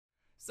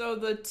So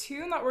the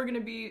tune that we're going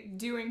to be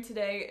doing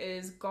today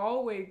is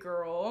Galway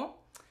Girl,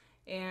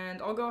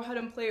 and I'll go ahead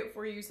and play it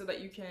for you so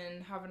that you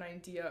can have an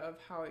idea of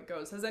how it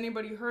goes. Has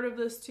anybody heard of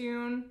this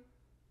tune?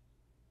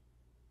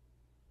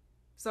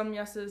 Some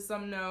yeses,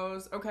 some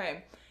nos.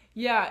 Okay.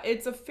 Yeah,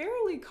 it's a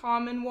fairly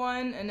common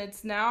one, and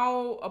it's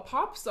now a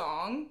pop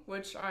song,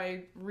 which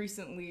I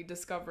recently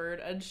discovered.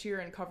 Ed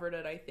Sheeran covered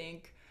it, I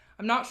think.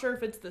 I'm not sure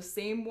if it's the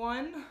same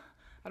one.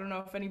 I don't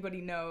know if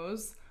anybody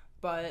knows,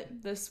 but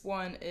this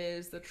one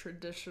is the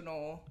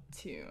traditional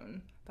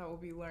tune that we'll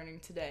be learning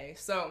today.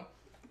 So,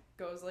 it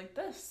goes like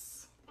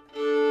this.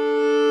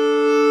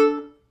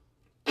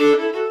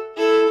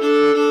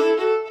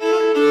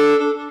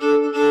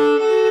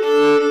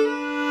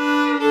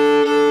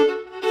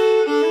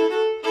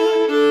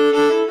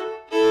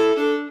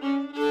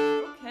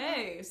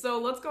 So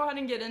let's go ahead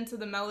and get into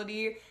the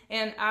melody,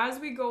 and as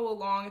we go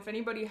along, if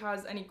anybody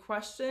has any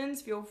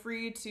questions, feel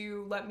free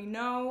to let me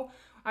know.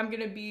 I'm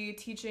going to be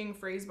teaching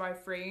phrase by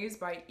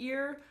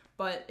ear,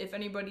 but if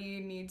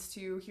anybody needs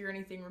to hear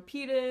anything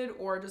repeated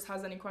or just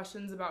has any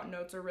questions about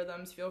notes or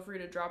rhythms, feel free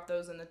to drop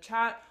those in the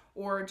chat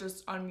or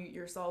just unmute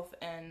yourself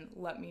and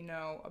let me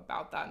know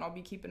about that, and I'll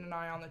be keeping an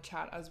eye on the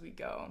chat as we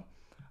go.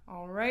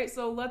 All right,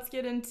 so let's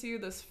get into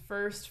this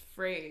first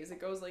phrase. It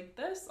goes like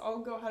this. I'll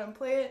go ahead and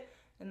play it,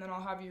 and then I'll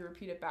have you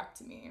repeat it back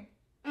to me.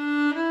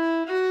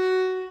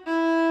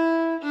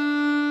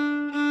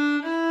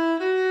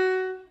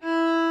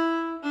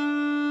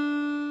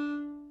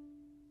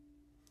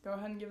 Go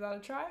ahead and give that a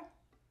try.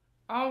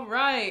 All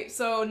right,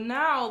 so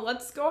now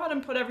let's go ahead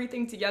and put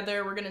everything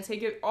together. We're gonna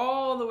take it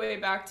all the way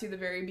back to the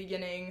very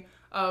beginning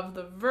of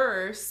the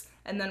verse,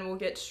 and then we'll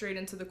get straight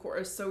into the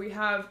chorus. So we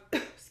have,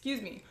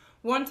 excuse me,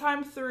 one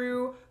time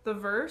through the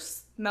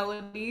verse,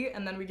 melody,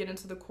 and then we get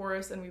into the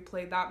chorus and we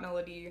play that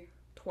melody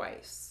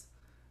twice.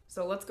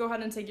 So let's go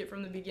ahead and take it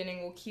from the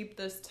beginning. We'll keep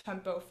this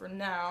tempo for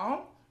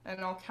now, and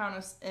I'll count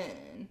us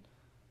in.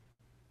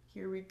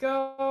 Here we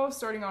go,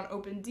 starting on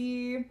open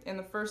D, and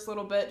the first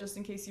little bit, just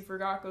in case you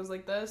forgot, goes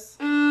like this.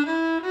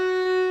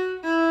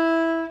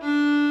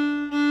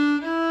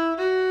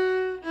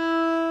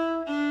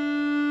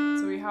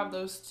 So we have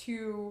those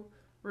two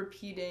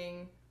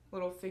repeating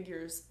little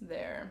figures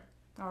there.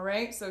 All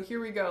right, so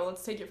here we go.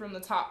 Let's take it from the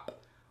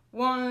top.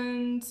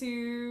 1,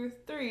 2,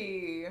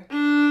 3.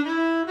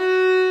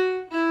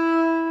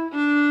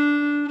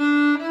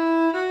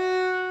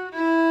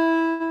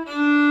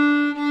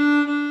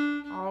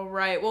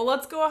 Well,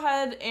 let's go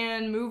ahead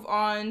and move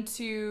on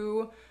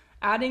to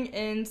adding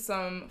in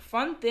some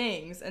fun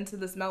things into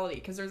this melody,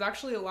 because there's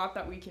actually a lot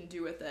that we can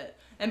do with it.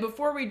 And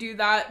before we do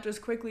that,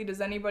 just quickly,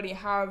 does anybody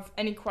have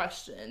any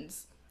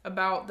questions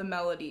about the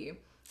melody?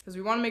 Because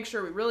we want to make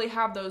sure we really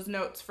have those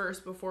notes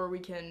first before we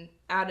can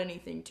add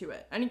anything to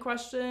it. Any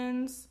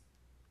questions?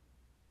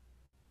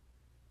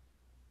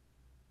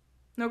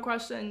 No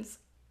questions?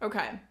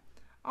 Okay.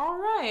 All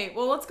right.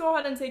 Well, let's go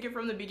ahead and take it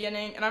from the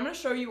beginning, and I'm going to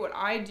show you what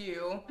I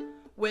do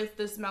with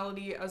this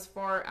melody as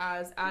far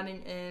as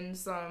adding in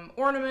some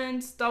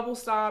ornaments, double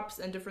stops,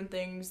 and different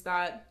things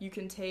that you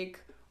can take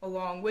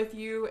along with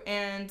you.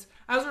 And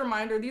as a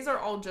reminder, these are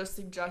all just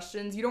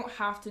suggestions. You don't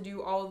have to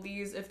do all of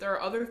these. If there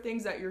are other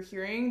things that you're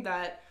hearing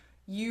that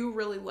you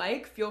really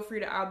like, feel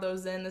free to add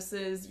those in. This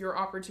is your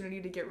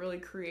opportunity to get really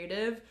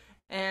creative.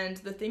 And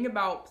the thing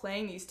about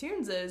playing these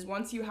tunes is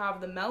once you have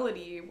the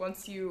melody,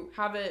 once you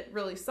have it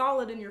really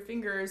solid in your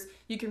fingers,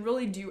 you can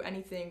really do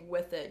anything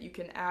with it. You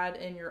can add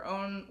in your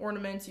own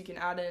ornaments, you can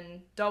add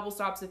in double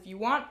stops if you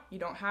want, you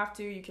don't have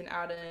to. You can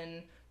add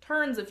in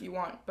turns if you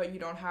want, but you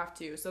don't have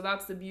to. So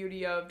that's the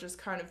beauty of just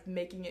kind of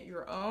making it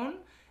your own,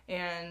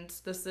 and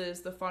this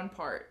is the fun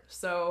part.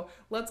 So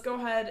let's go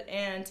ahead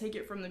and take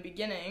it from the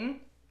beginning,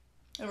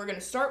 and we're going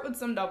to start with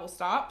some double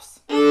stops.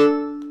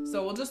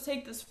 So we'll just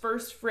take this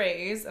first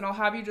phrase, and I'll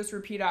have you just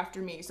repeat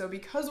after me. So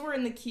because we're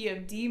in the key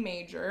of D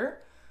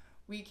major,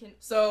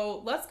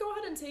 so let's go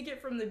ahead and take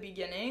it from the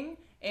beginning,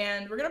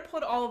 and we're going to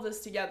put all of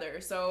this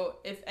together. So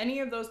if any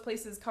of those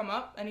places come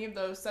up, any of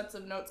those sets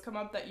of notes come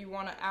up that you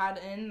want to add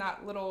in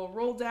that little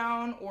roll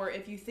down, or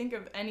if you think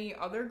of any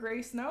other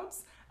grace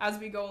notes as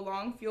we go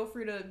along, feel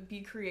free to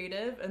be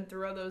creative and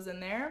throw those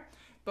in there.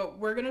 But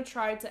we're going to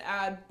try to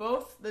add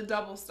both the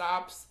double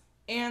stops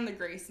and the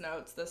grace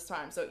notes this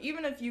time. So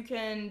even if you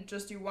can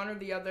just do one or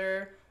the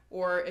other,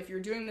 or if you're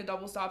doing the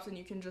double stops and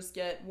you can just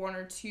get one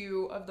or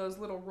two of those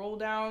little roll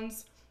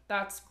downs,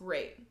 that's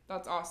great.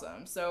 That's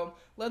awesome. So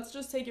let's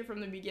just take it from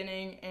the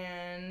beginning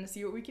and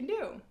see what we can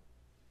do.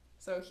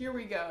 So here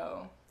we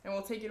go. And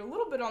we'll take it a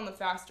little bit on the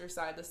faster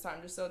side this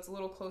time, just so it's a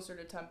little closer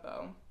to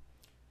tempo.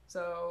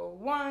 So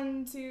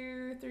 1,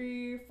 2,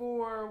 3,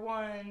 4,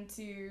 1,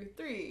 2,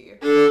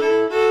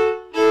 3.